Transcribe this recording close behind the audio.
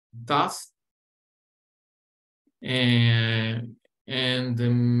tasks. And the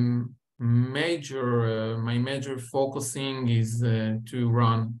my major focusing is to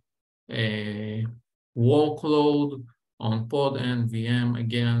run a workload on pod and VM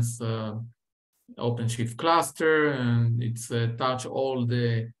against OpenShift cluster, and it's touch all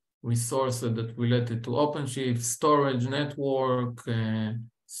the resources that related to OpenShift, storage, network,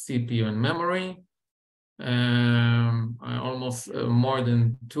 CPU, and memory. Almost more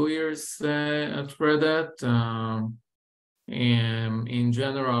than 2 years at Red Hat. And in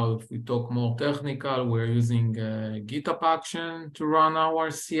general, if we talk more technical, we're using GitHub Action to run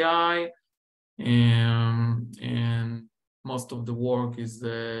our CI, and most of the work is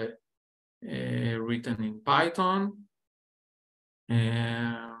written in Python.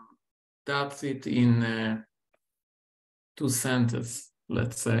 And that's it in 2 sentences,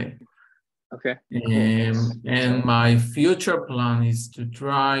 let's say. Okay. And my future plan is to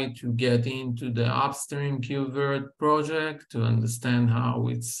try to get into the upstream KubeVirt project to understand how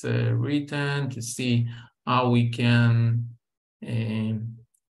it's written, to see how we can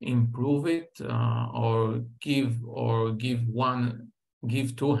improve it, or give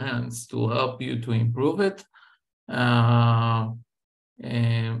 2 hands to help you to improve it, and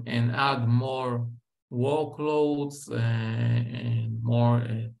add more workloads and more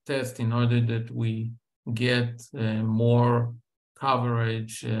tests in order that we get more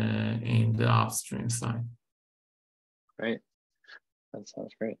coverage in the upstream side. Great. That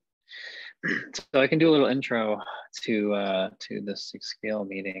sounds great. So I can do a little intro to the SIG Scale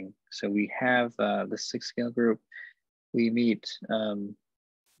meeting. So we have the SIG Scale group. We meet,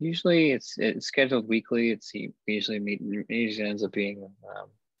 usually it's scheduled weekly. We usually meet, it usually ends up being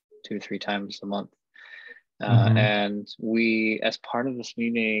 2 to 3 times a month. And we, as part of this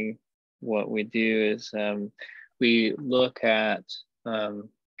meeting, what we do is we look at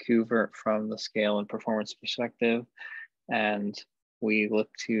KubeVirt from the scale and performance perspective, and we look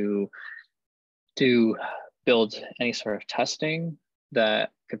to build any sort of testing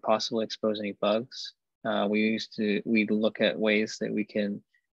that could possibly expose any bugs. We look at ways that we can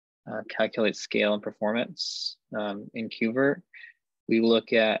calculate scale and performance in KubeVirt. We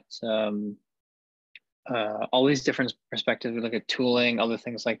look at all these different perspectives. We look at tooling, other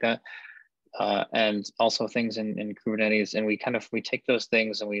things like that, and also things in Kubernetes. And we take those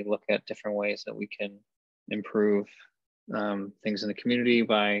things and we look at different ways that we can improve things in the community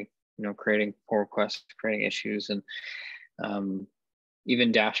by creating pull requests, creating issues, and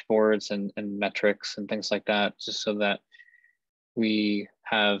even dashboards and metrics and things like that, just so that we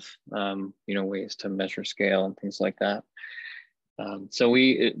have ways to measure scale and things like that. So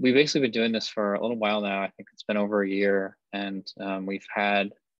we've basically been doing this for a little while now. I think it's been over a year, and we've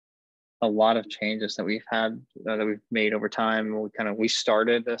had a lot of changes that we've made over time. We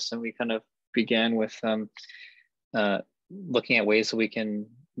started this, and we kind of began with looking at ways that we can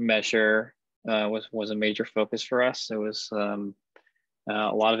measure. Was a major focus for us. It was a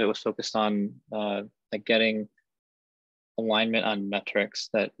lot of it was focused on like getting alignment on metrics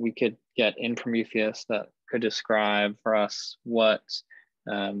that we could get in Prometheus that could describe for us what,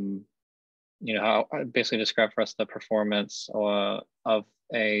 how basically describe for us the performance of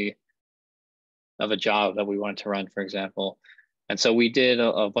a job that we wanted to run, for example. And so we did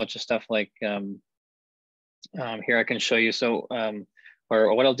a bunch of stuff like, here I can show you. So,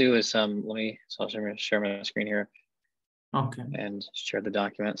 or what I'll do is, I'll share my screen here. Okay. And share the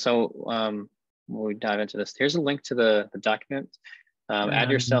document. So when we dive into this, here's a link to the document.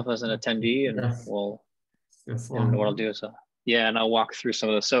 Add yourself as an attendee, and and what I'll do is, and I'll walk through some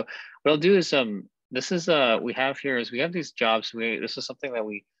of this. So what I'll do is, this is we have these jobs. This is something that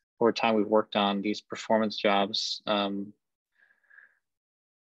over time we've worked on, these performance jobs.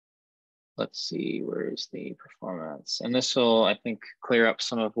 Let's see, where is the performance? And this will, I think, clear up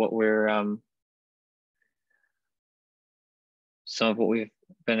some of what we've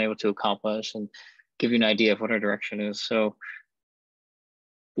been able to accomplish and give you an idea of what our direction is. So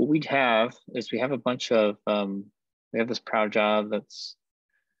what we have a bunch of, we have this proud job that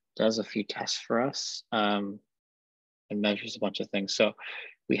does a few tests for us and measures a bunch of things. So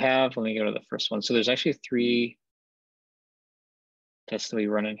we have, let me go to the first one. So there's actually 3 tests that we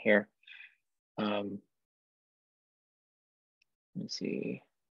run in here. Let me see.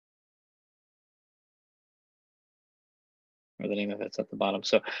 Or the name of it's at the bottom.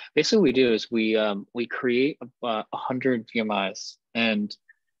 So basically what we do is we create 100 VMIs, and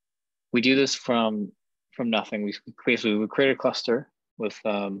we do this from nothing. We create a cluster with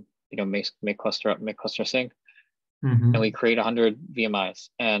make cluster up, make cluster sync, and we create 100 VMIs.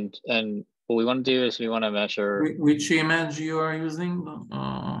 And what we want to do is we want to measure. Which image you are using?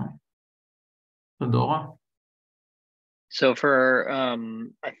 Fedora? So for,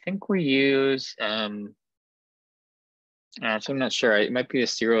 I think we use, so I'm not sure. It might be a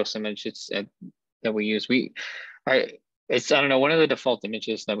Ceros image that we use. I don't know, one of the default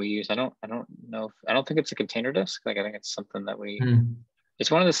images that we use. I don't know. I don't think it's a container disk. Like I think it's something that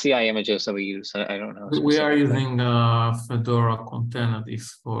it's one of the CI images that we use. I don't know We are specifically. using Fedora container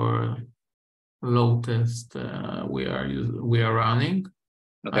disk for load test. We are running.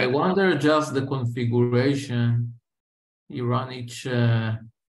 Okay. I wonder just the configuration. You run each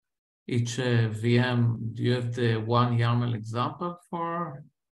VM. Do you have the one YAML example for?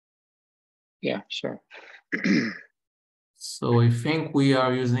 Yeah, sure. So I think we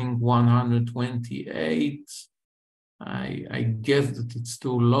are using 128. I guess that it's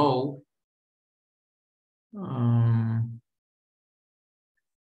too low.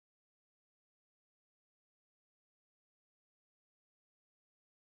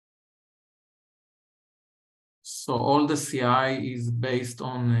 So all the CI is based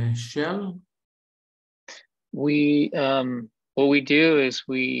on a shell? What we do is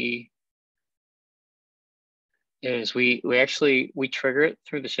we actually trigger it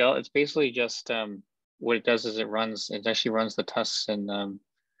through the shell. It's basically just what it does is it actually runs the tests, and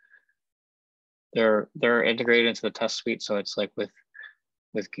they're integrated into the test suite. So it's like with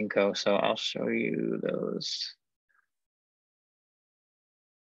Ginkgo. So I'll show you those.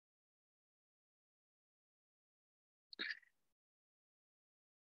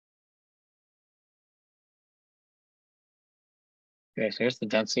 Okay, so here's the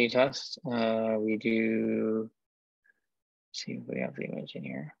density test. We do, let's see if we have the image in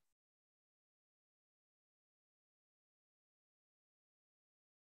here.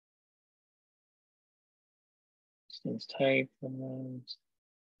 Things type and then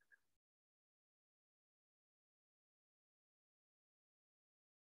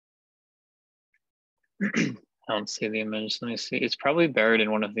I don't see the image. Let me see. It's probably buried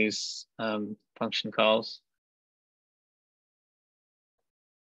in one of these function calls.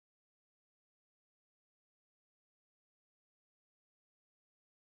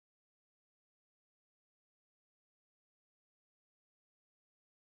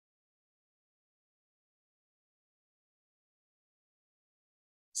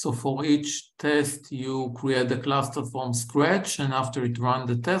 So for each test, you create the cluster from scratch, and after it run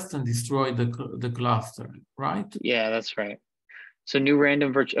the test and destroy the cluster, right? Yeah, that's right. So new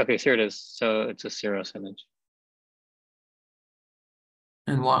random virtual. Okay, so here it is. So it's a Ceros image.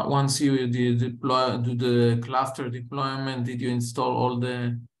 And once you do the cluster deployment, did you install all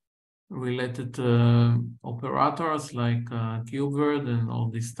the related operators like KubeVirt and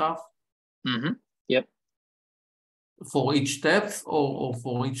all this stuff? Mm-hmm. Yep. For each test or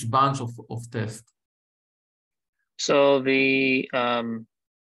for each bunch of tests? So we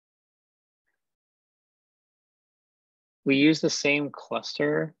use the same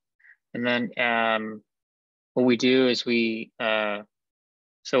cluster, and then what we do is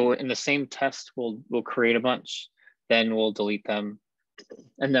so in the same test we'll create a bunch, then we'll delete them,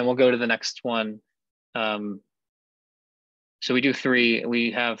 and then we'll go to the next one. So we do 3.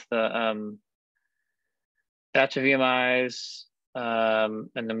 We have the batch of VMIs, and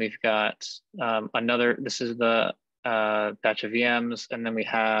then we've got another. This is the batch of VMs, and then we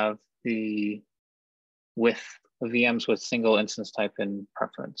have the with VMs with single instance type and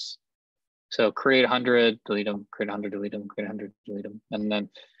preference. So create 100, delete them, create 100, delete them, create 100, delete them. And then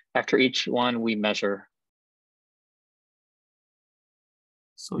after each one, we measure.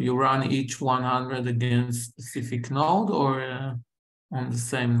 So you run each 100 against specific node or on the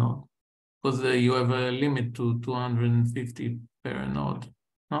same node? Because you have a limit to 250 per node,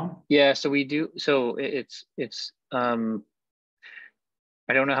 no? Yeah, so we do. So it's I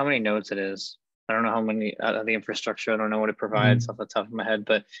don't know how many nodes it is. I don't know how many the infrastructure. I don't know what it provides off the top of my head.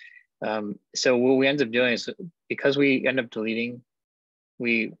 But so what we end up doing is, because we end up deleting,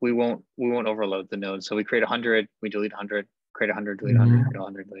 we won't overload the node. So we create 100, we delete 100, create 100, delete 100, create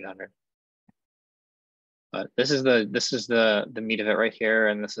 100, delete 100. But this is the meat of it right here,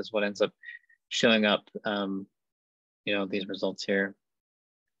 and this is what ends up showing up. These results here.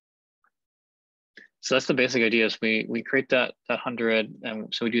 So that's the basic idea. Is we create that 100,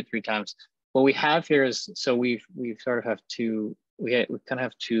 and so we do it 3 times. What we have here is, so we sort of have two. We kind of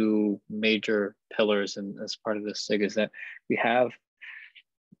have 2 major pillars, and as part of this SIG is that we have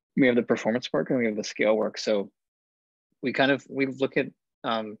the performance work and we have the scale work. So we look at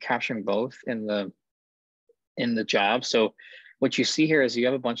capturing both in the job. So what you see here is you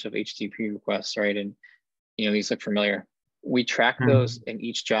have a bunch of HTTP requests, right? And these look familiar. We track those in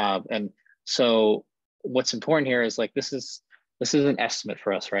each job, and so what's important here is, like, this is this is an estimate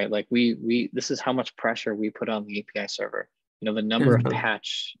for us, right? Like this is how much pressure we put on the API server. You know, the number Yes, of but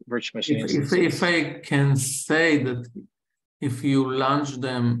patch virtual machine if instances. I can say that if you launch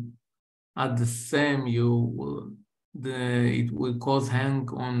them at the same, it will cause hang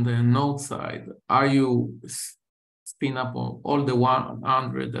on the node side. Are you spin up all the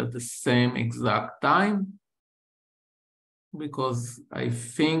 100 at the same exact time? Because I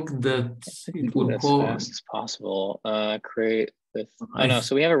think that I can it do it will as cause, fast as possible. Create with, oh I, no,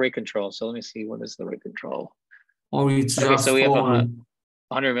 so we have a rate control. So let me see, what is the rate control? or it's Okay, so just we have for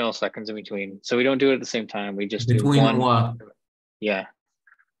 100 milliseconds in between. So we don't do it at the same time. We just do between one. what? Yeah.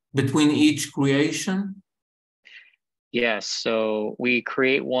 Between each creation? Yes. So we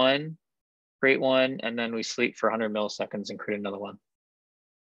create one, and then we sleep for 100 milliseconds and create another one.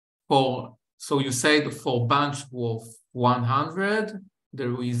 So you said for bunch of 100,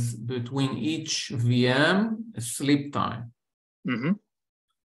 there is between each VM a sleep time. Mm-hmm.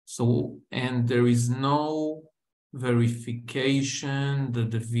 So, and there is no verification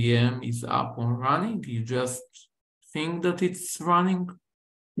that the VM is up and running. You just think that it's running.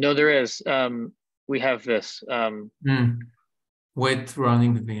 No, there is. We have this. Wait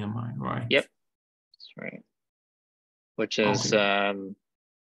running the VMI, right? Yep. That's right. Which is Okay.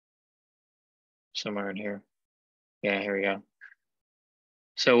 somewhere in here. Yeah, here we go.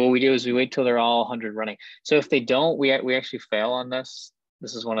 So what we do is we wait till they're all 100 running. So if they don't, we actually fail on this.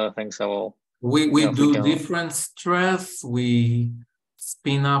 This is one of the things that will, We if we do don't. different stress. We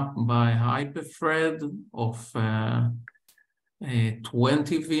spin up by hyperthread of 20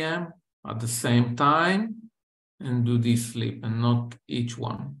 VM at the same time and do this sleep and not each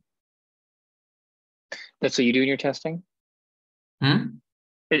one. That's what you do in your testing? Hmm?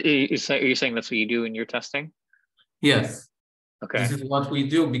 Are you saying that's what you do in your testing? Yes. Okay. This is what we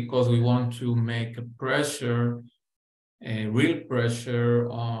do because we want to make a real pressure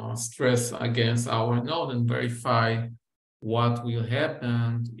stress against our node and verify what will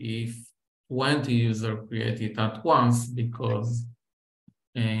happen if 20 users create it at once, because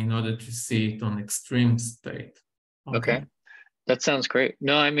in order to see it on extreme state. Okay. That sounds great.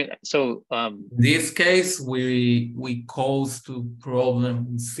 No, I mean, so In this case, we cause to problem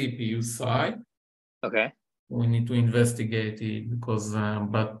on CPU side. okay. We need to investigate it because,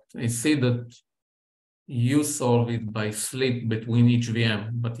 but I see that you solve it by sleep between each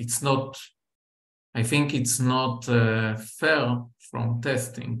VM, but it's not, I think it's not fair from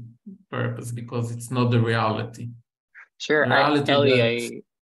testing purpose because it's not the reality. Sure. Reality that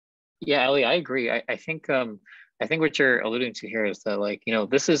Ellie, I agree. I think what you're alluding to here is that, like, you know,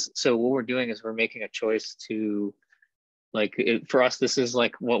 this is, so what we're doing is we're making a choice to, like, for us, this is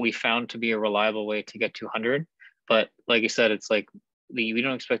like what we found to be a reliable way to get to 100. But like you said, it's like we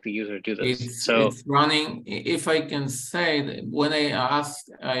don't expect the user to do this. So it's running. If I can say that when I asked,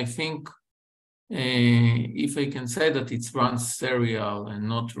 I think if I can say that it's run serial and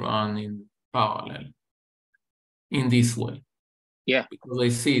not run in parallel in this way. yeah. Because I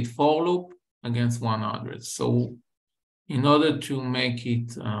see it for loop against 100. So in order to make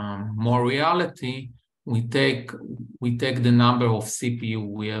it more reality, we take the number of CPU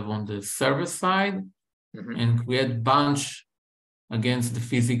we have on the server side and create bunch against the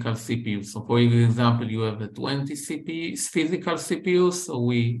physical CPU. So for example, you have a 20 physical CPU, so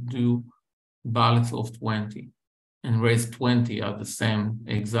we do ballots of 20 and raise 20 at the same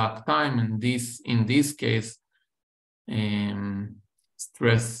exact time. And in this case,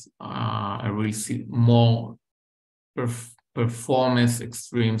 stress a really more performance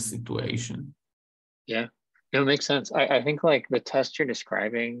extreme situation. Yeah, it makes sense. I think like the test you're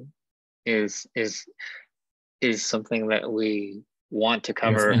describing is something that we want to Yes,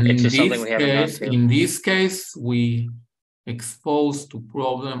 cover. and It's just something we haven't gone to. in this case, we exposed to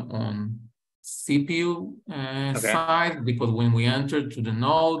problem on CPU Okay. side, because when we enter to the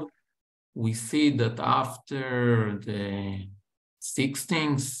node, we see that after the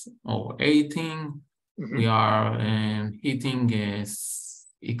 16th or 18, we are hitting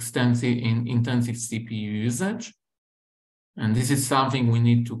intensive CPU usage. And this is something we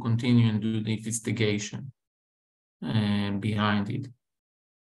need to continue and do the investigation behind it.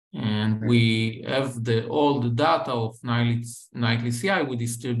 And we have all the data of nightly CI we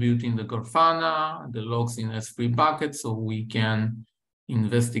distribute in the Grafana, the logs in S3 bucket, so we can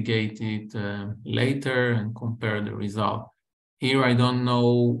investigate it later and compare the result. Here, I don't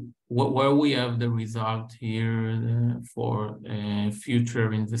know where we have the result here for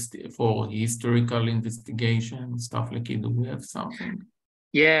future for historical investigation, stuff like it. Do we have something?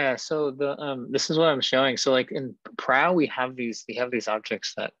 Yeah, so the this is what I'm showing. So like in Prow, we have these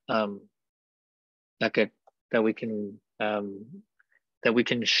objects that that we can that we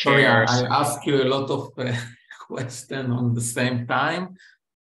can Sorry, share. I ask you a lot of questions on the same time,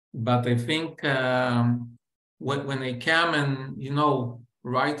 but I think when I come and,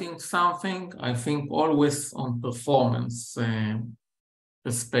 writing something, I think always on performance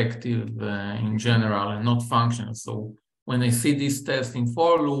perspective in general and not functional. So when I see this test in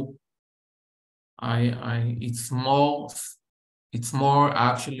for loop, it's more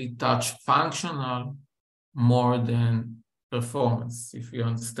actually touch functional more than performance, if you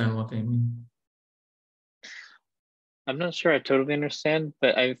understand what I mean. I'm not sure I totally understand,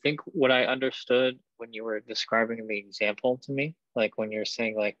 but I think what I understood when you were describing the example to me, like when you're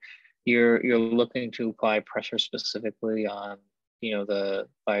saying like you're looking to apply pressure specifically on,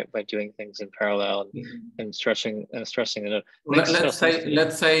 by doing things in parallel and stressing it. Let's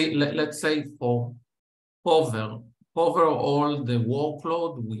say for hover all the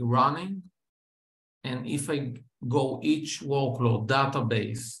workload we're running, and if I go each workload,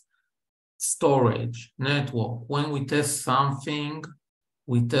 database, storage, network, when we test something,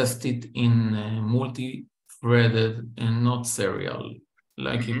 we test it in multi-threaded and not serial,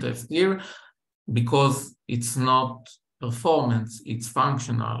 like you test here, because it's not performance, it's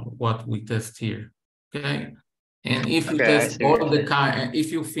functional, what we test here, okay? And if you test all the kind,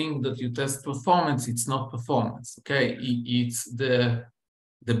 if you think that you test performance, it's not performance, okay? It's the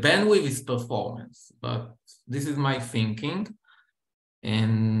bandwidth is performance, but this is my thinking.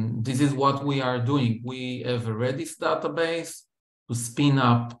 And this is what we are doing. We have a Redis database to spin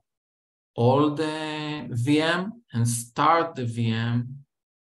up all the VM and start the VM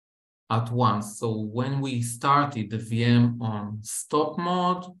at once. So when we started the VM on stop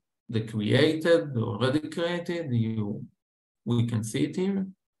mode, the already created, we can see it here.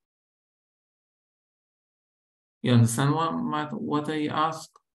 You understand what I asked?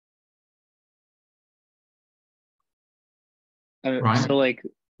 Right? So like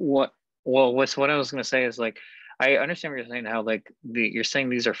what I was going to say is like, I understand what you're saying, how like you're saying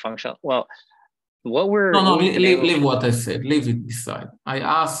these are functional. Well, leave what I said, leave it beside. I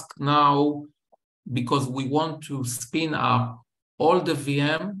ask now because we want to spin up all the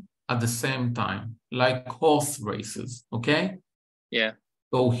VM at the same time, like horse races, okay? Yeah.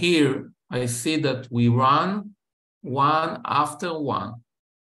 So here I see that we run one after one.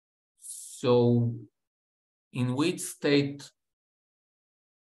 So in which state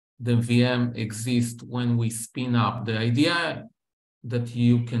the VM exists when we spin up? The idea that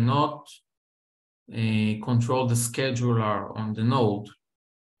you cannot control the scheduler on the node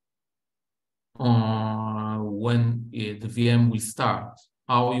when the VM will start.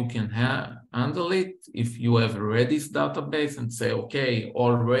 How you can handle it if you have a Redis database and say, okay,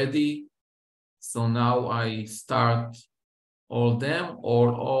 all ready. So now I start all them,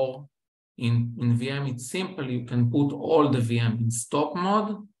 or in VM, it's simple. You can put all the VM in stop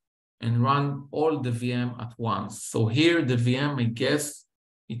mode and run all the VM at once. So here the VM, I guess,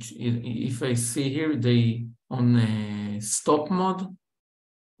 if I see here, they on stop mode,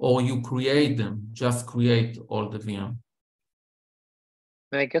 or you create them, just create all the VM.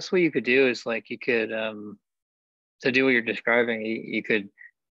 I guess what you could do is like, you could, to do what you're describing, you could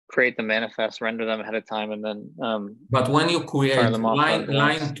create the manifest, render them ahead of time, and then but when you create line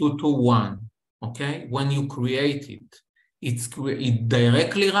 221, okay, when you create it, it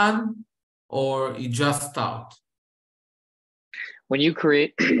directly run or it just start? When you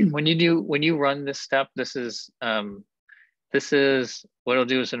create, when you run this step, this is what it'll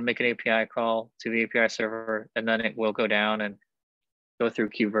do is it'll make an API call to the API server, and then it will go down and go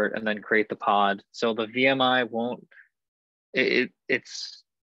through KubeVirt and then create the pod. So the VMI won't, there's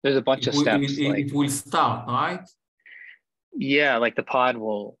a bunch of steps. It will start, right? Yeah, like the pod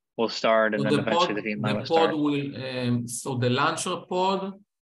will start, and then eventually the VMI will start. So the launcher pod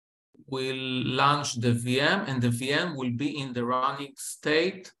will launch the VM, and the VM will be in the running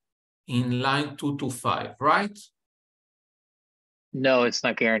state in line 225, right? No, it's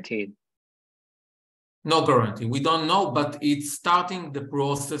not guaranteed. No guarantee. We don't know, but it's starting the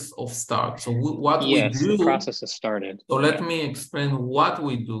process of start. So what we do, the process has started. So let me explain what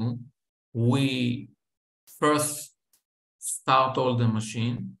we do. We first start all the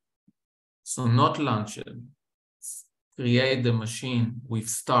machine. So not launch it. Create the machine with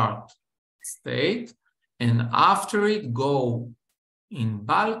start state, and after it go in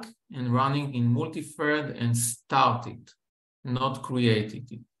bulk and running in multi-thread and start it, not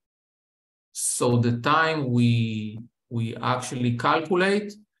created it. So the time we actually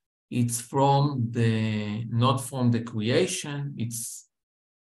calculate, it's not from the creation, it's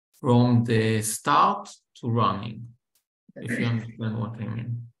from the start to running, if you understand what I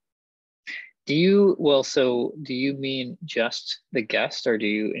mean. So do you mean just the guest, or do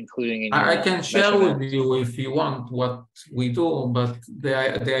you including in I your can share with measurement? you if you want what we do, but the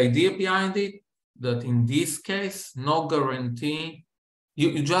idea behind it, that in this case, no guarantee,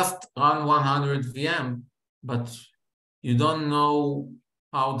 you just run 100 VM, but you don't know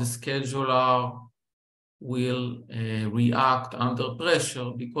how the scheduler will react under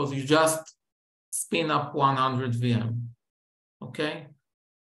pressure because you just spin up 100 VM, okay?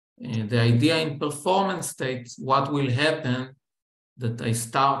 The idea in performance states, what will happen that I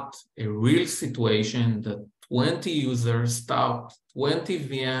start a real situation that 20 users start 20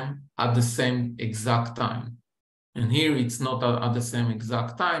 VM at the same exact time. And here it's not at the same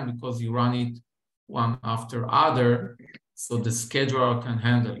exact time because you run it one after other, so the scheduler can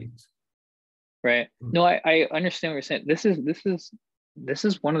handle it. Right. No, I understand what you're saying. This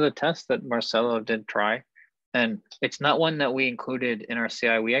is one of the tests that Marcelo did try, and it's not one that we included in our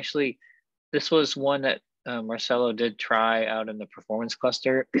CI. This was one that Marcelo did try out in the performance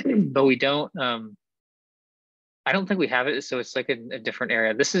cluster, but we don't. I don't think we have it, so it's like a different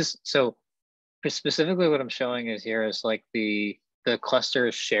area. This is so specifically what I'm showing is here is like the cluster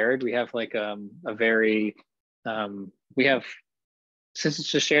is shared. We have like a very we have, since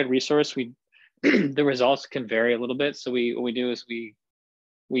it's a shared resource, we the results can vary a little bit. So what we do is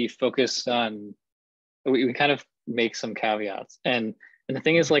we focus on, we kind of make some caveats. And the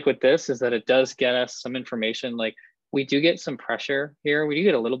thing is, like with this, is that it does get us some information. Like we do get some pressure here. We do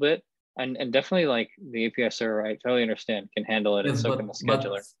get a little bit, and definitely like the API server, I totally understand, can handle it, and Yes, so can the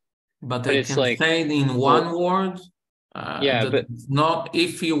scheduler. but But I it's can like, say it in well, one word, yeah, that but it's not,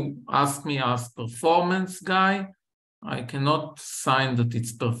 if you ask me as performance guy, I cannot sign that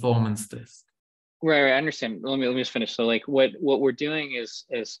it's performance test. right, I understand. Let me just finish. So like what we're doing is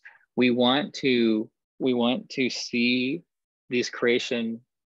we want to see these creation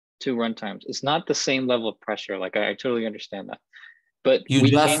to runtimes. It's not the same level of pressure. Like I totally understand that, but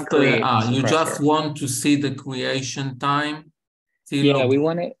we can create some You just pressure. want to see the creation time till Yeah, of, we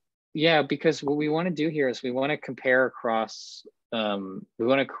want to. Yeah, because what we want to do here is we want to compare across.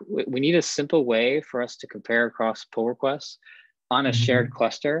 We need a simple way for us to compare across pull requests on a shared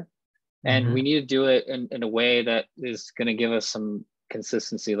cluster, and we need to do it in a way that is going to give us some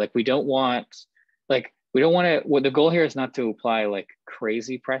consistency. Like we don't want to, what the goal here is not to apply like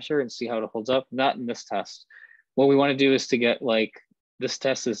crazy pressure and see how it holds up, not in this test. What we want to do is to get like, this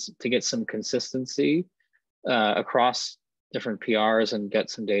test is to get some consistency across different PRs and get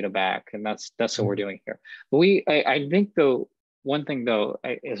some data back, and that's what we're doing here. But I think though, one thing though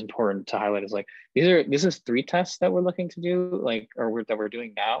is important to highlight is like this is 3 tests that we're looking to do, like, that we're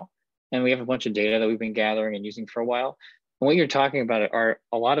doing now, and we have a bunch of data that we've been gathering and using for a while. And what you're talking about are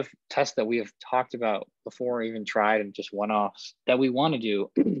a lot of tests that we have talked about before, even tried, and just one-offs that we want to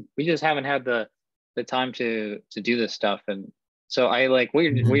do. We just haven't had the time to do this stuff. And so I like what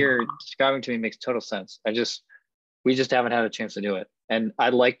you're describing to me makes total sense. We just haven't had a chance to do it. And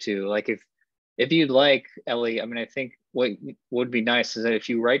I'd like to, like, if you'd like, Ellie, I mean, I think what would be nice is that if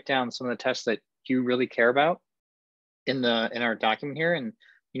you write down some of the tests that you really care about in our document here, and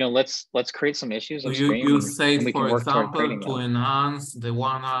let's create some issues upstream, you say, and we can for work toward example, creating to them. enhance the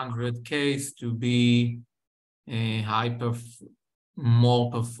 100 case to be a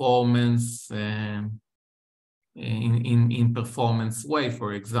more performance in performance way,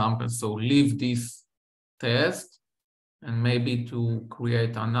 for example. So leave this test and maybe to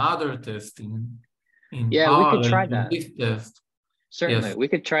create another test in Yeah, we could try parallel to that. this test. Certainly, Yes, we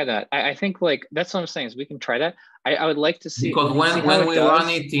could try that. I think like that's what I'm saying is we can try that. I would like to see because how when it we run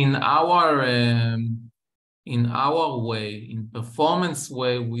does. it in our way, in performance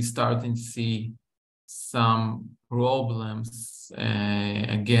way, we start to see some problems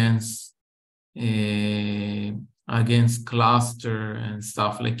against cluster and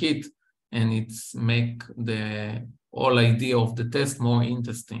stuff like it, and it's make the whole idea of the test more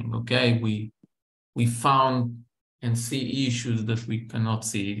interesting. Okay, we found and see issues that we cannot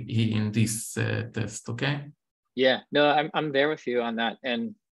see in this test. Okay. Yeah, no, I'm there with you on that,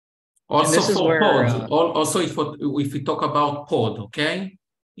 and Also this is for where pods, also if we talk about pod, okay?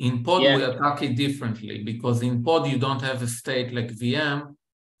 In pod, yeah. we attack it differently because in pod, you don't have a state like VM.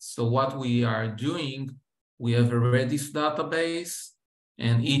 So what we are doing, we have a Redis database,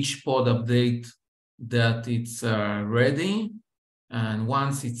 and each pod update that it's ready. And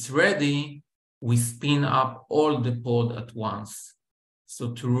once it's ready, we spin up all the pod at once.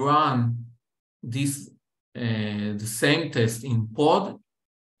 So to run this, the same test in pod,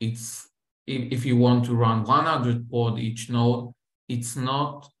 it's, if you want to run 100 pod each node, it's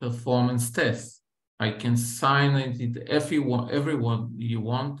not performance test. I can sign it everyone you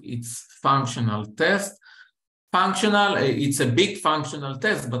want. It's functional test. Functional, it's a big functional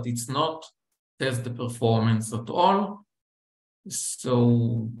test, but it's not test the performance at all.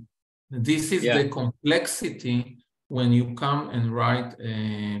 So this is the complexity when you come and write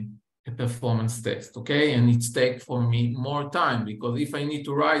a performance test, okay? And it's take for me more time, because if I need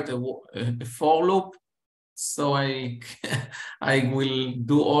to write a for loop, so I will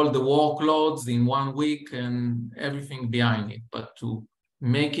do all the workloads in 1 week and everything behind it. But to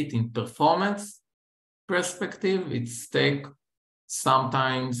make it in performance perspective, it's take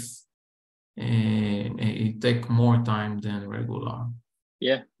sometimes it take more time than regular.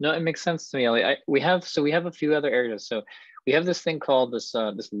 Yeah, no, it makes sense to me, Ellie. We have a few other areas. So we have this thing called this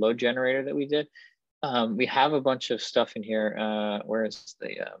load generator that we did. We have a bunch of stuff in here. Where is the?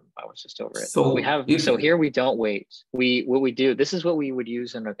 I was just over it. So here we don't wait. What we do. This is what we would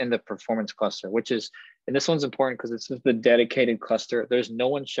use in the performance cluster, which is, and this one's important because it's the dedicated cluster. There's no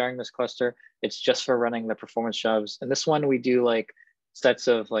one sharing this cluster. It's just for running the performance jobs. And this one we do like sets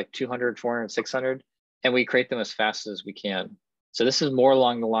of like 200, 400, 600, and we create them as fast as we can. So this is more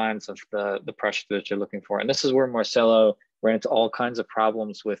along the lines of the pressure that you're looking for. And this is where Marcelo ran into all kinds of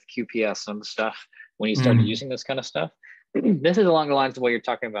problems with QPS and stuff when he started using this kind of stuff. This is along the lines of what you're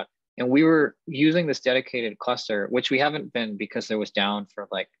talking about. And we were using this dedicated cluster, which we haven't been because it was down for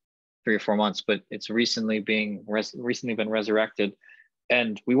like 3 or 4 months, but it's recently been resurrected.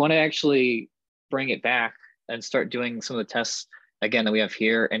 And we want to actually bring it back and start doing some of the tests again that we have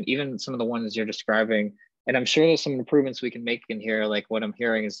here, and even some of the ones you're describing. And I'm sure there's some improvements we can make in here. Like what I'm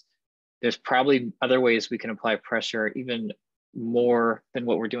hearing is there's probably other ways we can apply pressure even more than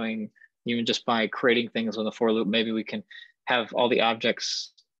what we're doing, even just by creating things with a for loop. Maybe we can have all the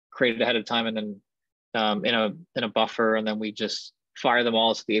objects created ahead of time and then in a buffer, and then we just fire them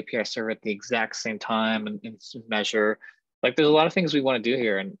all to the API server at the exact same time and measure. Like there's a lot of things we want to do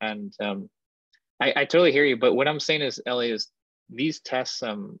here, and I totally hear you. But what I'm saying is, Ellie, is these tests,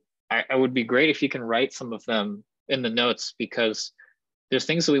 I would be great if you can write some of them in the notes, because there's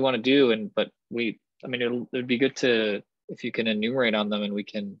things that we want to do, but it'd be good if you can enumerate on them and we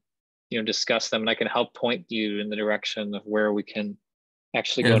can, discuss them, and I can help point you in the direction of where we can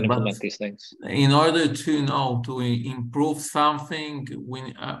actually go and implement these things. In order to improve something,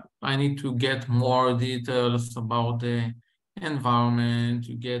 I need to get more details about the environment,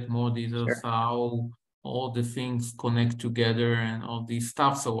 to get more details how all the things connect together and all this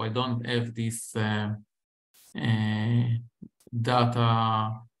stuff. So I don't have this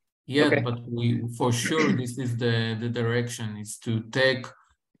data yet, but for sure this is the direction, is to take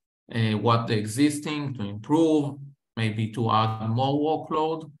what the existing, to improve, maybe to add more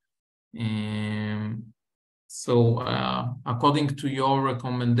workload. So according to your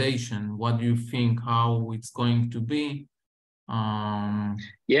recommendation, what do you think, how it's going to be?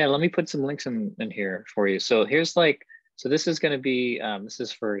 Yeah, let me put some links in here for you. So here's so this is going to be, this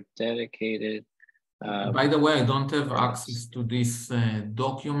is for dedicated. By the way, I don't have access to this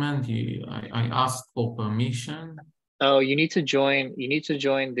document. I asked for permission. Oh, you need to join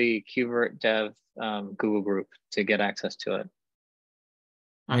the KubeVirt Dev Google group to get access to it.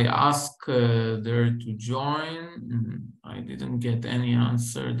 I asked there to join. I didn't get any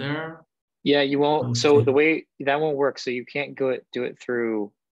answer there. Yeah, you won't. Okay. So the way that won't work. So you can't do it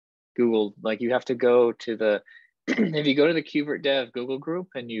through Google. Like you have to go to the, if you go to the KubeVirt Dev Google group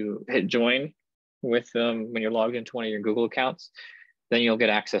and you hit join with when you're logged into one of your Google accounts, then you'll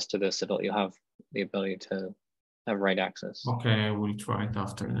get access to this. You'll have the ability to have write access. Okay, I will try it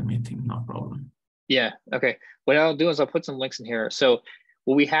after the meeting, no problem. Yeah, okay. What I'll do is I'll put some links in here. So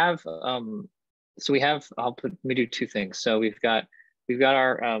what we have, let me do 2 things. So we've got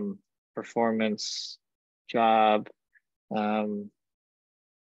our performance job that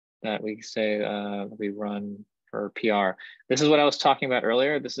we say we run for PR. This is what I was talking about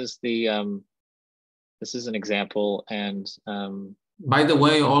earlier. This is an example, and by the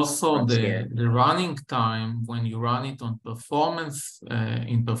way, also the running time when you run it on performance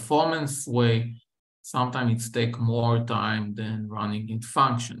in performance way, sometimes it takes more time than running it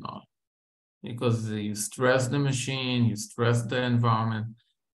functional, because you stress the machine, you stress the environment.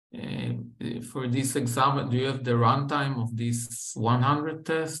 For this example, do you have the runtime of this 100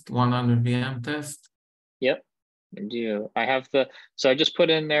 100 VM test? Yep, I do. I have so I just put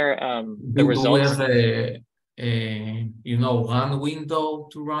in there the results. Do we have run window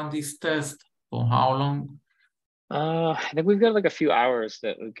to run this test? For how long? I think we've got like a few hours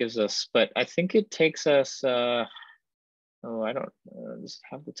that it gives us, but I think it takes us, I don't just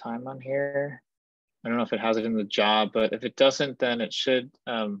have the time on here. I don't know if it has it in the job, but if it doesn't, then it should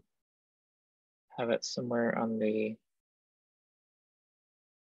have have it somewhere on the,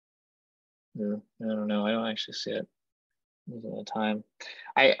 I don't know, I don't actually see it. Losing the time.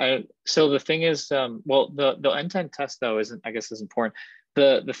 So the thing is, well, the end-to-end test though isn't, I guess, is important.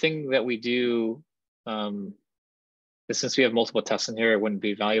 The thing that we do, since we have multiple tests in here, it wouldn't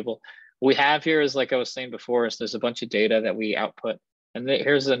be valuable. What we have here is, like I was saying before, is there's a bunch of data that we output. And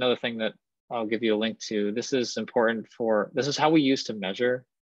here's another thing that I'll give you a link to. This is important for, this is how we use to measure.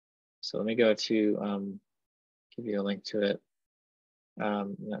 So let me go to give you a link to it.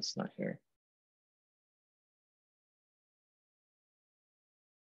 That's not here.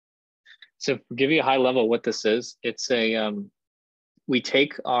 So to give you a high level what this is, it's a, we've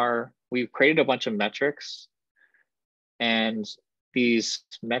created a bunch of metrics, and these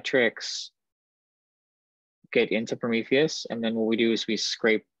metrics get into Prometheus. And then what we do is we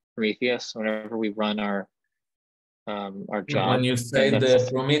scrape Prometheus whenever we run our job. When you say the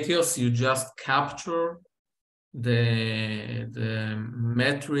Prometheus, you just capture the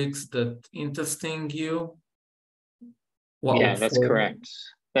metrics that interesting you. Yeah, that's correct.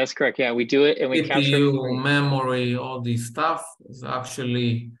 That's correct. Yeah, we do it and we capture memory, all this stuff is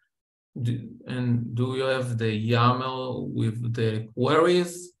actually. And do you have the YAML with the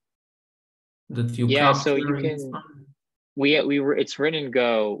queries that you capture? So you can. It's written in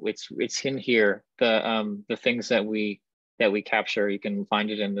Go. It's in here. The things that we capture, you can find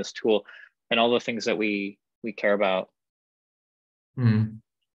it in this tool, and all the things that we care about. Okay.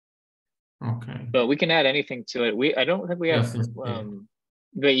 But we can add anything to it. I don't think we have.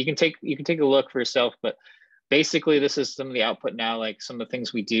 But you can take a look for yourself. But basically, this is some of the output now. Like some of the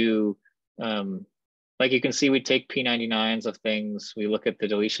things we do. Like you can see, we take P99s of things. We look at the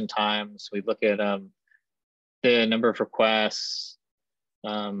deletion times. We look at the number of requests,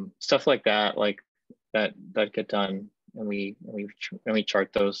 stuff like that. Like that get done, and we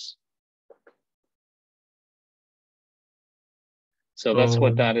chart those. So that's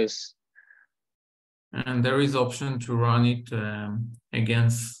what that is. And there is option to run it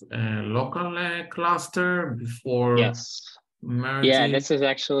against a local cluster before. Yes. Merging. Yeah, this is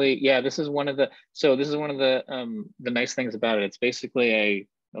actually, this is one of the, the nice things about it. It's basically a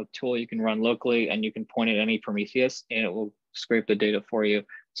tool you can run locally, and you can point at any Prometheus and it will scrape the data for you.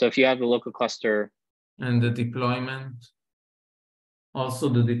 So if you have the local cluster. And the deployment, also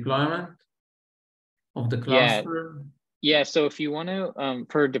the deployment of the cluster. Yeah, so if you want to,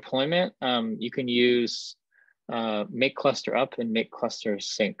 for deployment, you can use make cluster up and make cluster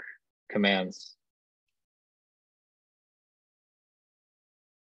sync commands.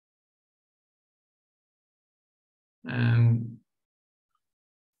 And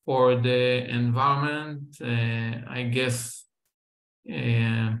for the environment, I guess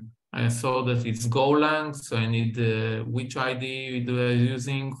I saw that it's Golang, so I need which ID do I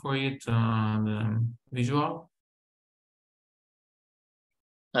using for it? The Visual.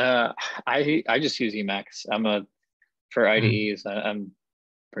 I just use Emacs. For IDEs. I'm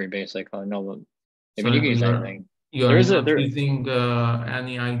pretty basic. I know. I mean, you can use anything. You're not using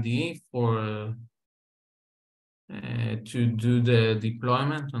any IDE for to do the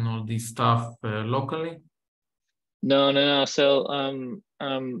deployment and all this stuff locally? No. So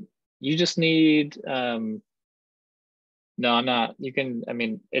you just need no, I'm not. You can. I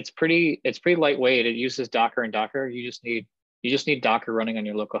mean, it's pretty lightweight. It uses Docker and Docker. You just need Docker running on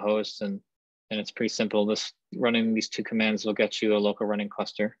your local host, and it's pretty simple. This running these two commands will get you a local running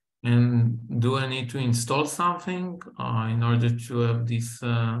cluster. And do I need to install something in order to have this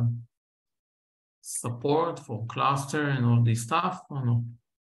support for cluster and all this stuff, or no?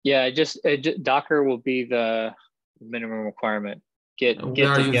 Yeah, Docker will be the minimum requirement. We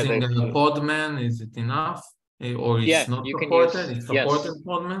are using Podman. Is it enough, or it's not supported? It's supported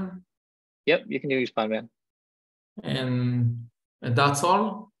Podman. Yep, you can use Podman. And that's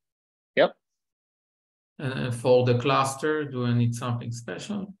all. Yep. And for the cluster, do I need something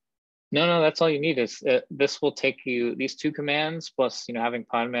special? No, that's all you need. Is this will take you these two commands plus having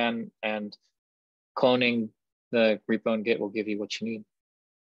Podman and cloning the repo and Git will give you what you need.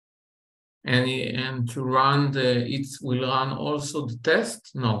 And to run it will run also the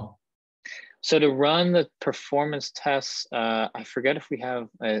test? No. So to run the performance tests, I forget if we have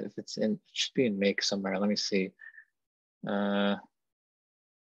if it should be in make somewhere. Let me see. I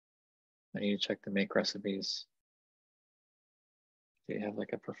need to check the make recipes. Do you have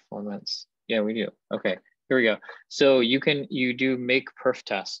like a performance? Yeah, we do. Okay, here we go. So you do make perf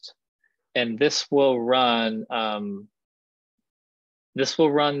test, and this will run the this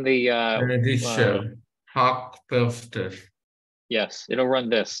shell hack perf test. Yes, it'll run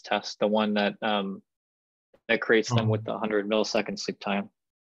this test, the one that that creates them with the 100 millisecond sleep time.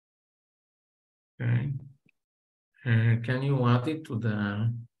 Okay. Can you add it to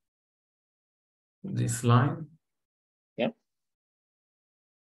this line? Yep.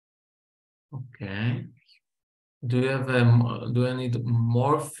 Okay. Do you have do I need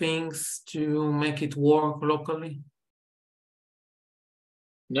more things to make it work locally?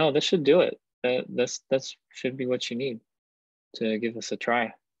 No, this should do it. That's should be what you need to give this a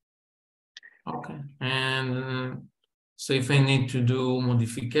try. Okay. And so if I need to do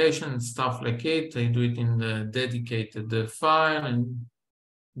modification and stuff like it, I do it in the dedicated file, and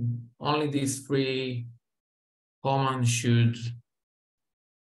only these three commands should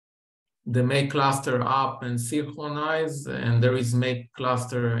the make cluster up and synchronize, and there is make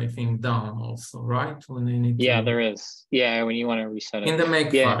cluster, I think, down also, right? When I need Yeah, to there is. Yeah, when you want to reset in it. the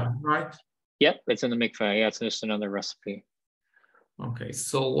make Yeah. file, right? Yep, it's in the makefile. Yeah, it's just another recipe. Okay,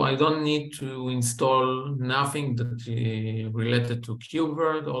 so I don't need to install nothing that related to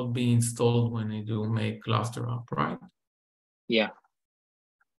KubeVirt, or be installed when I do make cluster up, right? Yeah.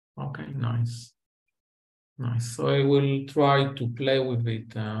 Okay, nice. Nice. So I will try to play with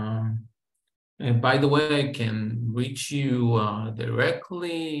it. And by the way, I can reach you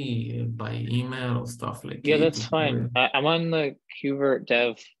directly by email or stuff like Yeah, it. that's fine. I'm on the KubeVirt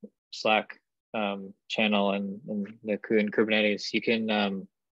dev Slack channel and the in Kubernetes. You can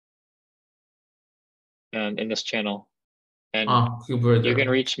in this channel, and KubeVirt. you can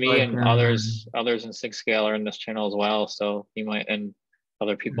reach So me, I and can. others in SIG are in this channel as well. So you might, and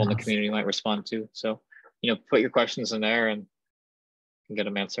other people in the Yes. community might respond too. So put your questions in there and get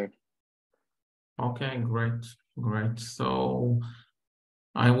them answered. Okay, great, great. So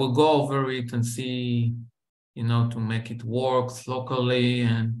I will go over it and see, to make it work locally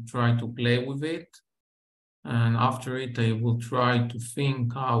and try to play with it. And after it, I will try to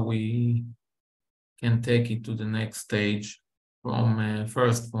think how we can take it to the next stage from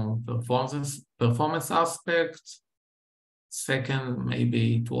first from performance aspects. Second,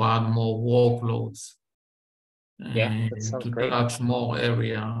 maybe to add more workloads Yeah, that and sounds to great. touch more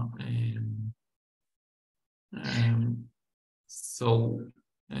area. So,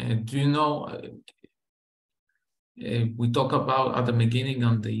 do you know? We talk about at the beginning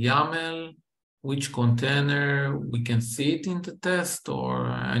on the YAML, which container we can see it in the test, or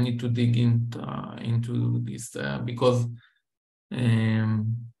I need to dig into this because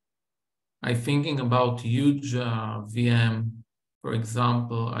I'm thinking about huge VM, for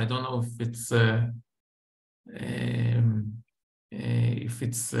example. I don't know if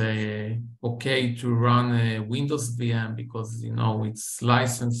it's okay to run a Windows VM because it's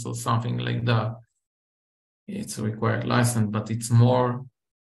licensed or something like that. It's a required license, but it's more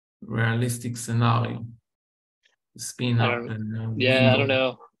realistic scenario. Spin I up don't. and Yeah, I don't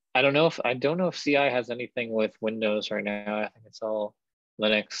Windows. know. I don't know if CI has anything with Windows right now. I think it's all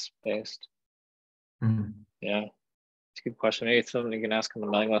Linux based. Mm. Yeah, it's a good question. Maybe it's something you can ask on the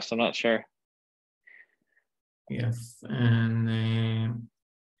mailing list. I'm not sure. Yes, and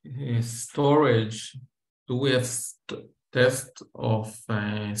storage. Do we have test of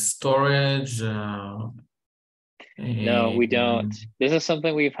storage? No, we don't. This is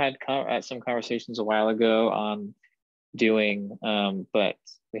something we've had some conversations a while ago on doing, but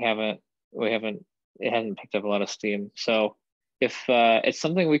we haven't. It hasn't picked up a lot of steam. So if it's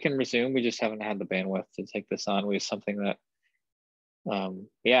something we can resume, we just haven't had the bandwidth to take this on. We have something that,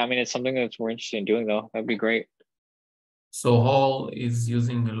 yeah, I mean, it's something that we're interested in doing though. That'd be great. So Hall is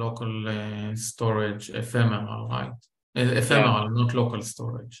using a local storage, ephemeral, right? Yeah, Ephemeral, not local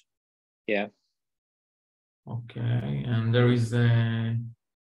storage. yeah. Okay, and there is a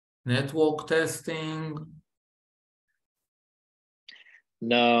network testing.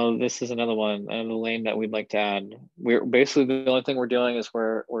 No, this is another one, another lane that we'd like to add. We're basically the only thing we're doing is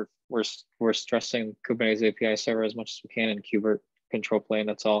we're stressing Kubernetes API server as much as we can in KubeVirt control plane.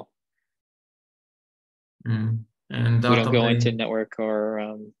 That's all. And We don't go into database, network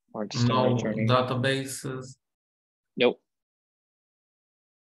or storage no or any. databases. Nope.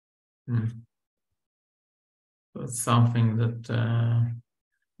 That's something that,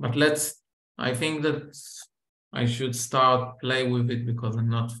 but I think that I should start play with it because I'm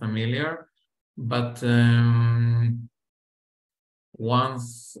not familiar. But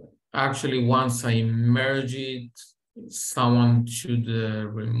once I merge it, someone should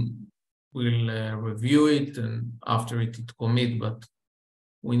will review it, and after it commit. But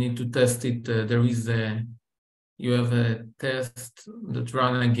we need to test it. You have a test that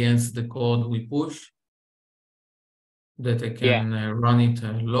run against the code we push that I Yeah. can run it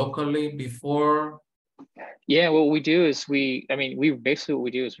locally before. Yeah. What we do is we basically what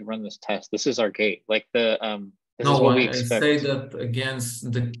we do is we run this test. This is our gate. Like this is No, what we I say expect. that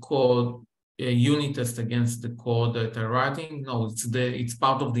against the code unit test against the code that I'm writing? No, it's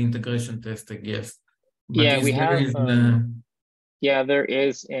part of the integration test, I guess. But Yeah, we have. Yeah, there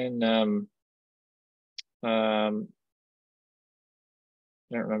is in. I don't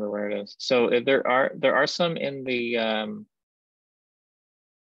remember where it is. So there are some in the.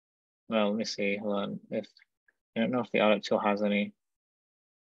 Well, let me see. Hold on. If I don't know if the audit tool has any.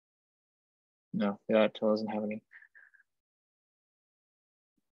 No, the audit tool doesn't have any.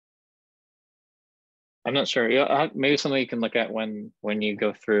 I'm not sure. Yeah, maybe something you can look at when you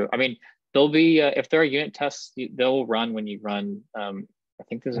go through. I mean, there'll be if there are unit tests, they'll run when you run. I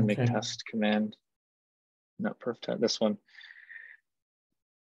think there's a make test command. Not perf test. This one.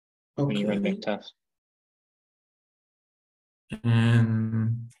 Okay. When you run make test.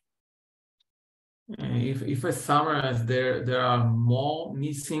 And if I summarize, there are more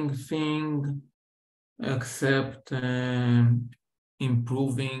missing things except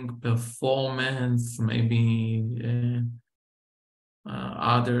improving performance, maybe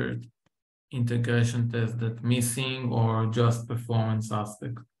other integration tests that missing, or just performance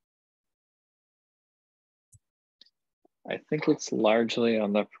aspect? I think it's largely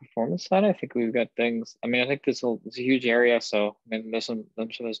on the performance side. I think we've got things. I mean, I think it's a huge area. So I mean, I'm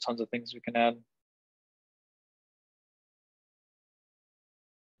sure there's tons of things we can add.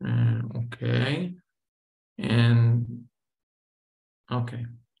 Okay. And okay.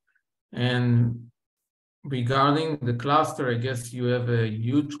 And regarding the cluster, I guess you have a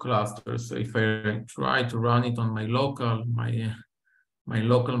huge cluster. So if I try to run it on my local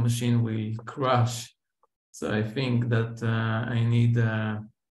local machine will crash. So I think that I need to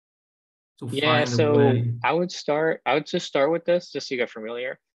find a way. I would just start with this just so you get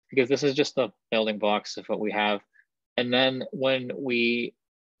familiar, because this is just the building blocks of what we have. And then when we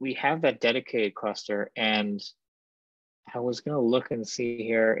have that dedicated cluster, and I was going to look and see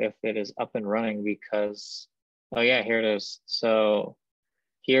here if it is up and running, because, oh yeah, here it is. So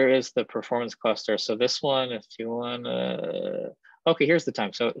here is the performance cluster. So this one, if you want okay, here's the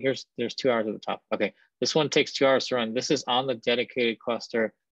time. So there's 2 hours at the top. Okay, this one takes 2 hours to run. This is on the dedicated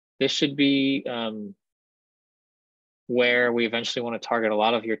cluster. This should be where we eventually want to target a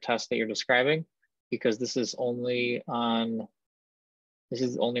lot of your tests that you're describing, because this is only on, this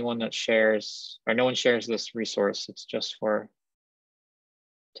is the only one that shares, or no one shares this resource. It's just for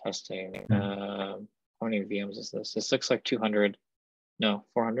testing. How many VMs is this? This looks like 200. No,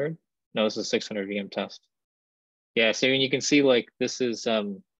 400? No, this is 600 VM test. Yeah, so you can see like this is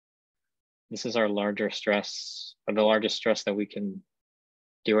our larger stress, or the largest stress that we can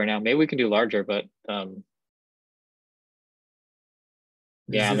do right now. Maybe we can do larger, but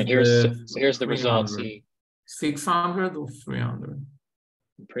yeah, I mean, here's the result. See, 600 or 300?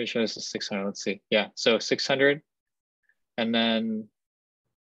 I'm pretty sure this is 600. Let's see. Yeah, so 600, and then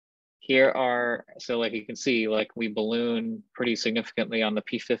here are, so like you can see, like we balloon pretty significantly on the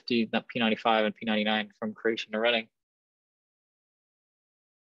P50, not P95 and P99 from creation to running.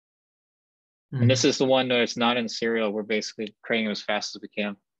 And this is the one that it's not in serial. We're basically creating it as fast as we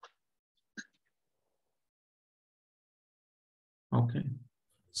can. Okay.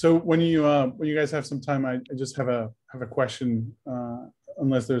 So when you guys have some time, I just have a question,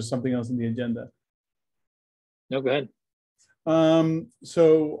 unless there's something else in the agenda. No, go ahead.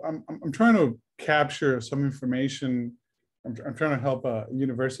 So I'm trying to capture some information. I'm trying to help a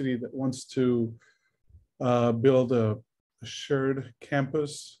university that wants to build a shared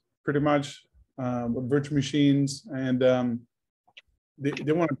campus, pretty much, with virtual machines, and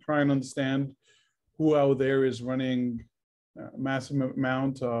they want to try and understand who out there is running a massive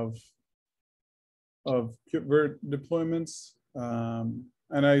amount of KubeVirt deployments.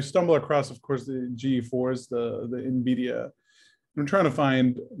 And I stumble across, of course, the GE4s, the NVIDIA. I'm trying to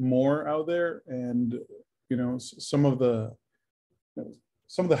find more out there, and some of the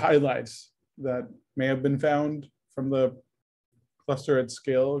highlights that may have been found from the cluster at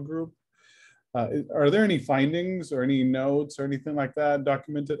scale group. Are there any findings or any notes or anything like that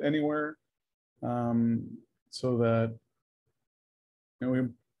documented anywhere, so that we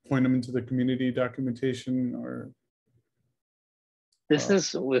point them into the community documentation? Or this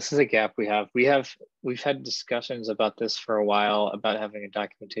is a gap we have. We've had discussions about this for a while, about having a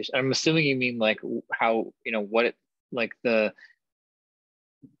documentation. I'm assuming you mean like how, what it, like the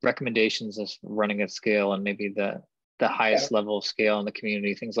recommendations of running at scale, and maybe the highest level of scale in the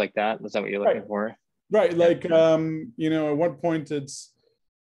community, things like that. Is that what you're looking for? Right. Like, at what point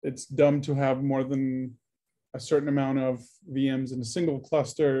it's dumb to have more than a certain amount of VMs in a single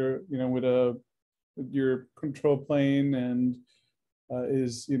cluster, with your control plane, and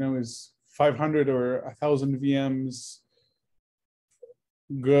is 500 or 1,000 VMs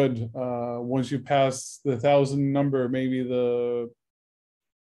good. Once you pass the 1,000 number, maybe the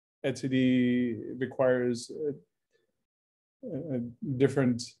etcd requires a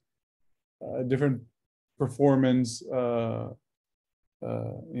different performance.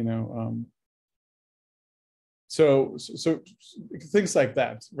 So things like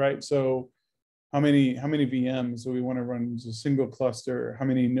that, right? So how many VMs do we want to run into a single cluster? How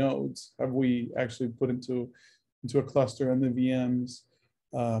many nodes have we actually put into a cluster and the VMs?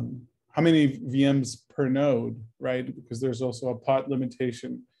 How many VMs per node, right? Because there's also a pod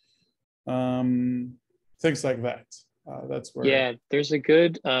limitation. Things like that. That's where. Yeah, there's a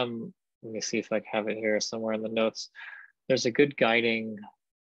good, let me see if I have it here somewhere in the notes. There's a good guiding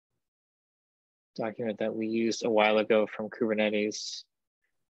document that we used a while ago from Kubernetes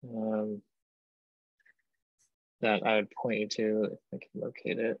that I would point you to if I can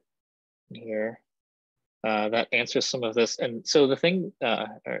locate it here. That answers some of this. And so the thing, all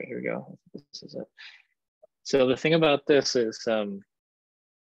right, here we go. This is it. So the thing about this is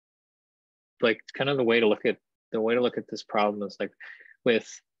like kind of the way to look at this problem is like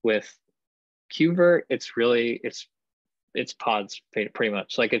with KubeVirt, it's really, it's pods pretty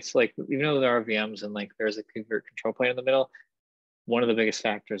much. Like it's like, even though there are VMs and like there's a KubeVirt control plane in the middle, one of the biggest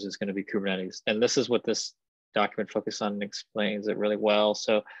factors is going to be Kubernetes. And this is what this document focuses on and explains it really well.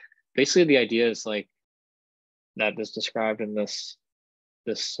 So basically the idea is like that is described in this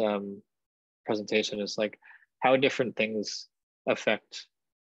presentation is like how different things affect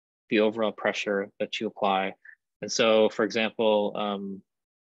the overall pressure that you apply. And so, for example,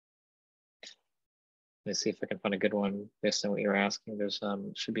 let me see if I can find a good one based on what you're asking. There's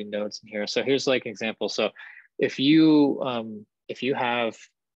should be nodes in here. So here's like an example. So if you have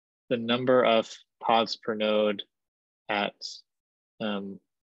the number of pods per node at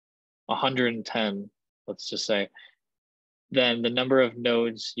 110, let's just say, then the number of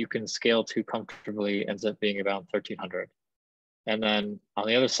nodes you can scale to comfortably ends up being about 1,300. And then on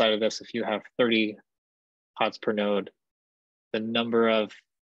the other side of this, if you have 30 pods per node, the number of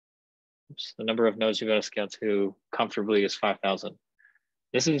nodes you got to scale to comfortably is 5,000.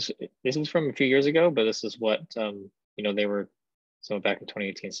 This is from a few years ago, but this is what they were. So back in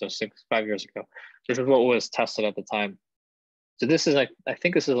 2018, so 5 years ago, this is what was tested at the time. So this is, I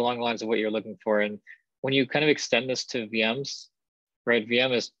think this is along the lines of what you're looking for. And when you kind of extend this to VMs, right?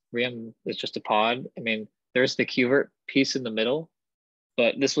 VM is just a pod. I mean, there's the KubeVirt piece in the middle,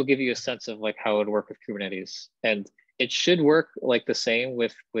 but this will give you a sense of like how it would work with Kubernetes. And it should work like the same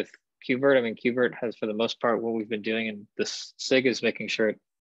with KubeVirt. I mean, KubeVirt has, for the most part, what we've been doing in this SIG is making sure it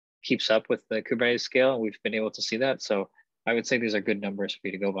keeps up with the Kubernetes scale. And we've been able to see that. So I would say these are good numbers for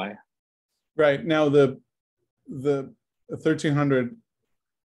you to go by. Right. Now the 1,300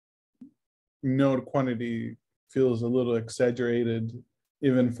 node quantity feels a little exaggerated,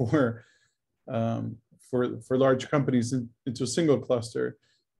 even for large companies into a single cluster.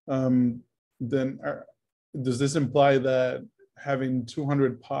 Then does this imply that having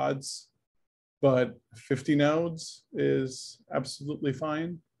 200 pods but 50 nodes is absolutely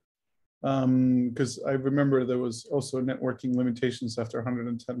fine? Because I remember there was also networking limitations after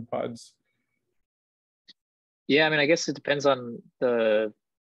 110 pods. Yeah, I mean, I guess it depends on how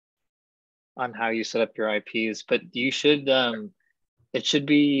you set up your IPs, but you should it should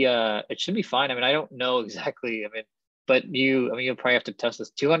be fine. I mean, I don't know exactly. I mean, but you'll probably have to test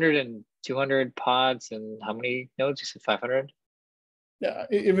this. 200 pods and how many nodes? You said 500? Yeah,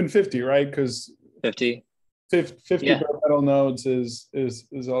 even 50, right? Because 50. 50 Yeah. bare metal nodes is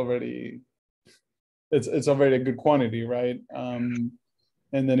already it's already a good quantity, right? And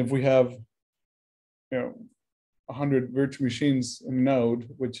then if we have 100 virtual machines in a node,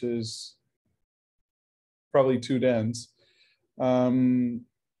 which is probably too dense,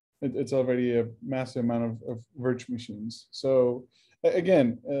 it's already a massive amount of virtual machines. So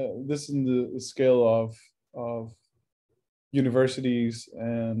again, this is in the scale of universities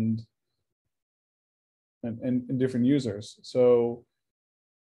and different users. So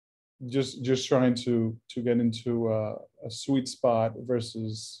just trying to get into a sweet spot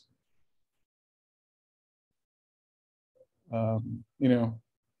versus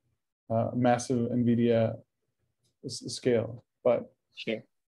massive NVIDIA scale. But Sure.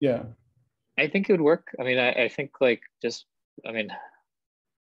 Yeah, I think it would work. I mean, I think like I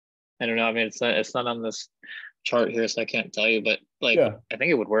don't know. I mean, it's not on this chart here, so I can't tell you, but like, yeah. I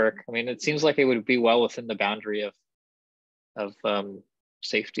think it would work. I mean, it seems like it would be well within the boundary of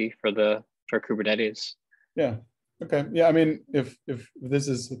safety for Kubernetes. Yeah. Okay. Yeah. I mean, if this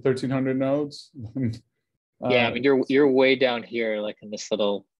is 1,300 nodes. Yeah. I mean, you're way down here, like in this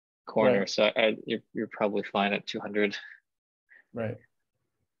little corner. Right. So you're probably fine at 200. Right.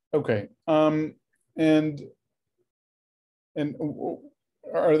 Okay. And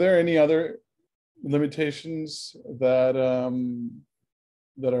are there any other limitations that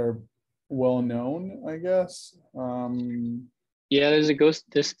that are well known, I guess? Yeah, this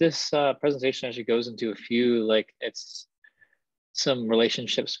presentation actually goes into a few, like it's some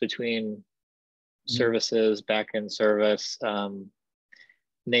relationships between services, backend service,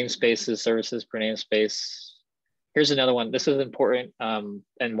 namespaces, services per namespace. Here's another one. This is important,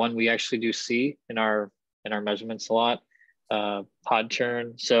 and one we actually do see in our measurements a lot. Pod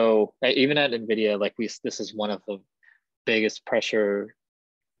churn. So even at NVIDIA, like this is one of the biggest pressures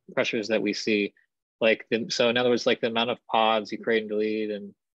that we see. Like so in other words, like the amount of pods you create and delete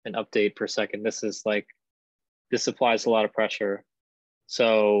and update per second. This applies a lot of pressure.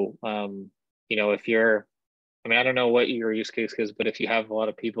 So you know, if you're, I mean, I don't know what your use case is, but if you have a lot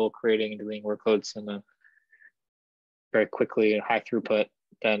of people creating and deleting workloads in a very quickly and high throughput,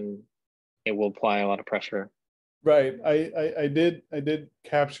 then it will apply a lot of pressure. Right. I did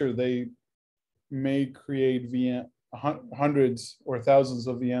capture they may create hundreds or thousands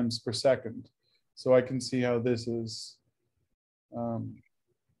of VMs per second. So I can see how this is a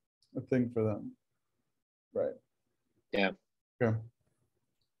thing for them. Right. Yeah. Yeah.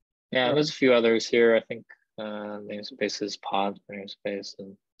 Yeah, there's a few others here. I think namespaces, pods per namespace,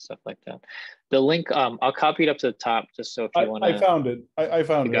 and stuff like that. The link, I'll copy it up to the top just so if you want to. I found it. I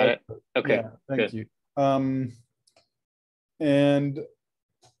found you it. got it? Okay. Yeah, thank good. you. And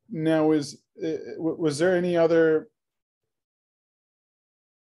now was there any other?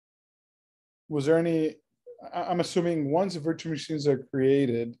 Was there any? I'm assuming once virtual machines are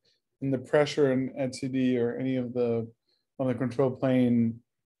created, and the pressure in etcd or any of the on the control plane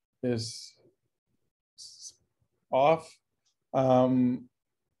is off.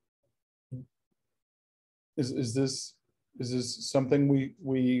 Is this something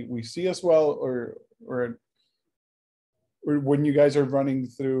we see as well, or when you guys are running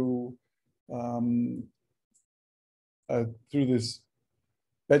through through this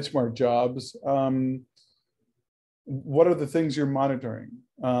benchmark jobs, what are the things you're monitoring?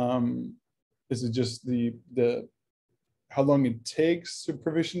 Is it just the how long it takes to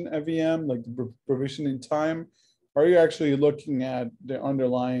provision a VM, like the provisioning time? Are you actually looking at the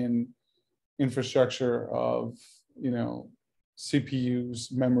underlying infrastructure of, you know,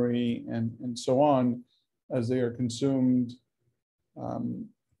 CPUs, memory, and so on as they are consumed,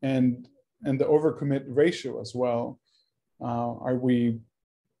 and the overcommit ratio as well? Are we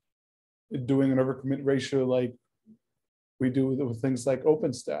doing an overcommit ratio like we do with things like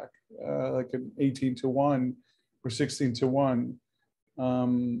OpenStack, like an 18-to-1 or 16-to-1?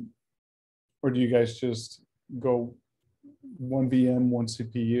 Or do you guys just go one VM, one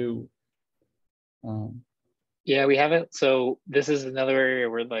CPU? Yeah, we haven't. So this is another area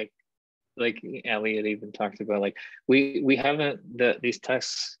where like Ali had even talked about, like we haven't, these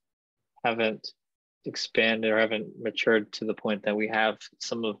tests haven't expanded or haven't matured to the point that we have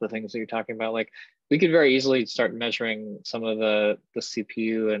some of the things that you're talking about. Like we could very easily start measuring some of the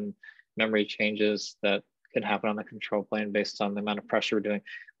CPU and memory changes that can happen on the control plane based on the amount of pressure we're doing.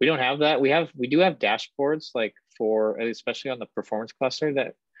 We don't have that. We do have dashboards, like for, especially on the performance cluster,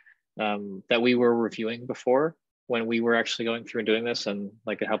 that that we were reviewing before when we were actually going through and doing this, and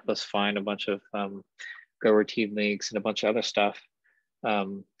like it helped us find a bunch of go routine leaks and a bunch of other stuff.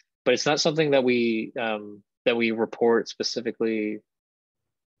 But it's not something that we report specifically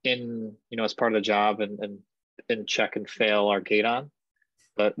in, you know, as part of the job and check and fail our gate on.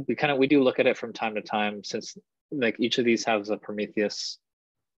 But we do look at it from time to time, since like each of these has a Prometheus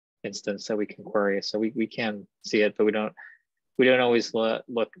instance that we can query, so we can see it, but we don't always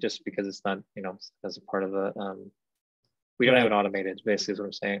look just because it's not, you know, as a part of the we don't have it automated, basically is what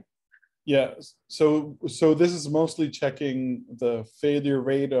I'm saying. Yeah, so this is mostly checking the failure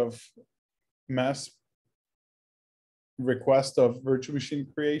rate of mass request of virtual machine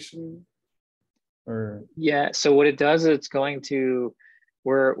creation, or? Yeah, so what it does is it's going to,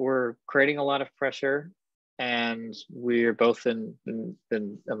 we're creating a lot of pressure, and we're both in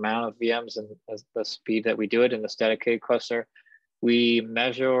the amount of VMs and the speed that we do it in this dedicated cluster. We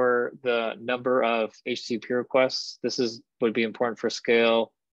measure the number of HTTP requests. This would be important for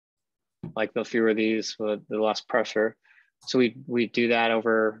scale. Like the fewer of these, the less pressure. So we do that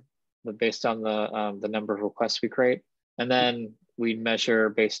over based on the number of requests we create, and then we measure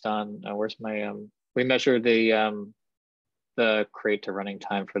based on where's my we measure the create to running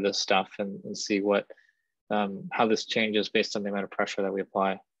time for this stuff, and see what how this changes based on the amount of pressure that we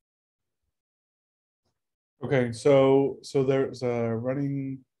apply. Okay, so there's a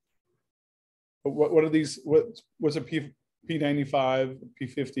running. What are these? What's a P95,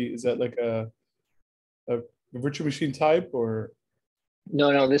 P50, is that like a virtual machine type, or?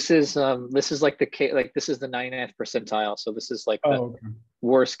 No, this is like this is the 99th percentile. So this is like the Okay.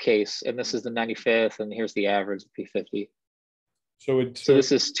 worst case, and this is the 95th, and here's the average P50. So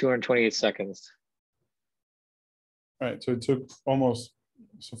this is 228 seconds. Right. So it took almost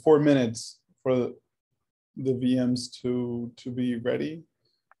 4 minutes for the VMs to be ready.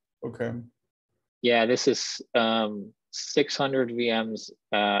 Okay. Yeah, this is 600 VMs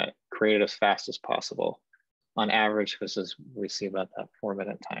created as fast as possible. On average, we see about that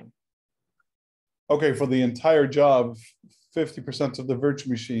 4-minute time. Okay, for the entire job, 50% of the virtual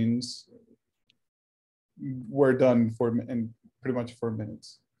machines were done in pretty much 4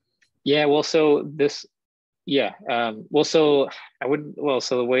 minutes. Yeah, well, so this, yeah, well, so I wouldn't, well,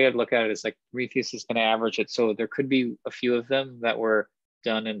 so the way I'd look at it is like Prometheus is going to average it. So there could be a few of them that were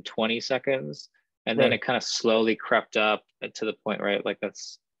done in 20 seconds, and then it kind of slowly crept up to the point, right? Like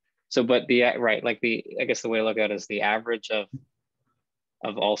that's, so, but right, like I guess the way to look at it is the average of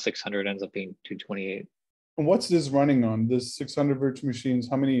all 600 ends up being 228. And what's this running on? This 600 virtual machines,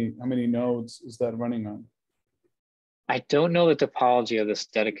 how many nodes is that running on? I don't know the topology of this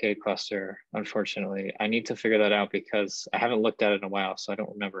dedicated cluster, unfortunately. I need to figure that out because I haven't looked at it in a while, so I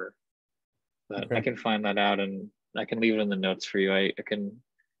don't remember. But I can find that out, and I can leave it in the notes for you. I can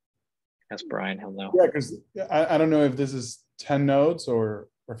ask Brian, he'll know. Yeah, because I don't know if this is 10 nodes or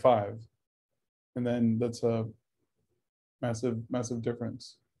 5. And then that's a massive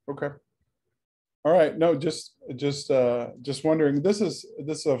difference. Okay. All right. No, just wondering. This is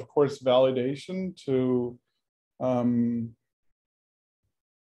of course validation to,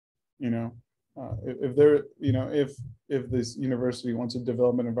 if there, if this university wants a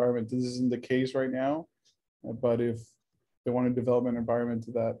development environment, this isn't the case right now, but if they want a development environment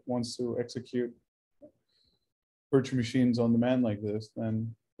that wants to execute virtual machines on demand like this,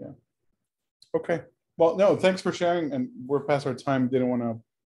 then yeah. Okay. Well, no, thanks for sharing, and we're past our time. Didn't want to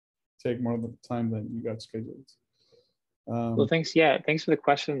take more of the time than you got scheduled. Well, thanks. Yeah, thanks for the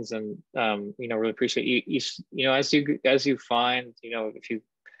questions, and really appreciate you. As you find, if you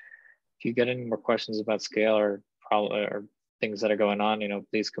get any more questions about scale or things that are going on,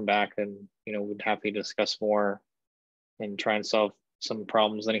 please come back, and we'd happy to discuss more and try and solve some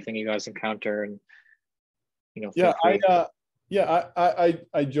problems, anything you guys encounter, and yeah,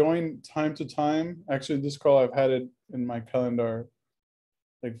 I join time to time. Actually, this call I've had it in my calendar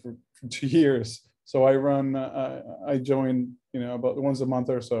like for 2 years. So I run, I join, about once a month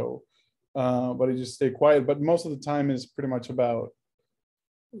or so, but I just stay quiet. But most of the time is pretty much about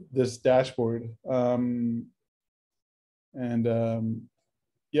this dashboard.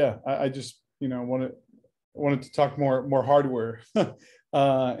 Yeah, I just, wanted to talk more hardware. Sure.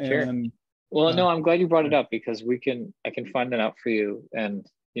 Well, no, I'm glad you brought it up because I can find that out for you, and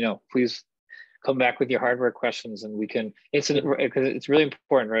please come back with your hardware questions, and we can. Because it's really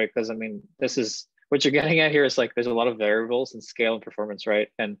important, right? Because I mean, this is what you're getting at here. Is like there's a lot of variables in scale and performance, right?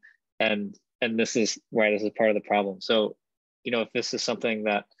 And this is right. This is part of the problem. So, if this is something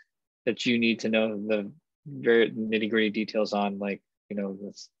that you need to know the very nitty-gritty details on, like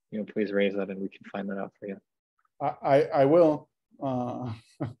let's please raise that, and we can find that out for you. I will.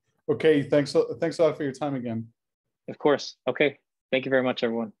 Okay, thanks a lot for your time again. Of course. Okay. Thank you very much,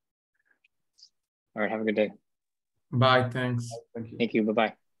 everyone. All right. Have a good day. Bye. Thanks. Thank you. Thank you.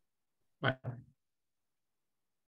 Bye-bye. Bye.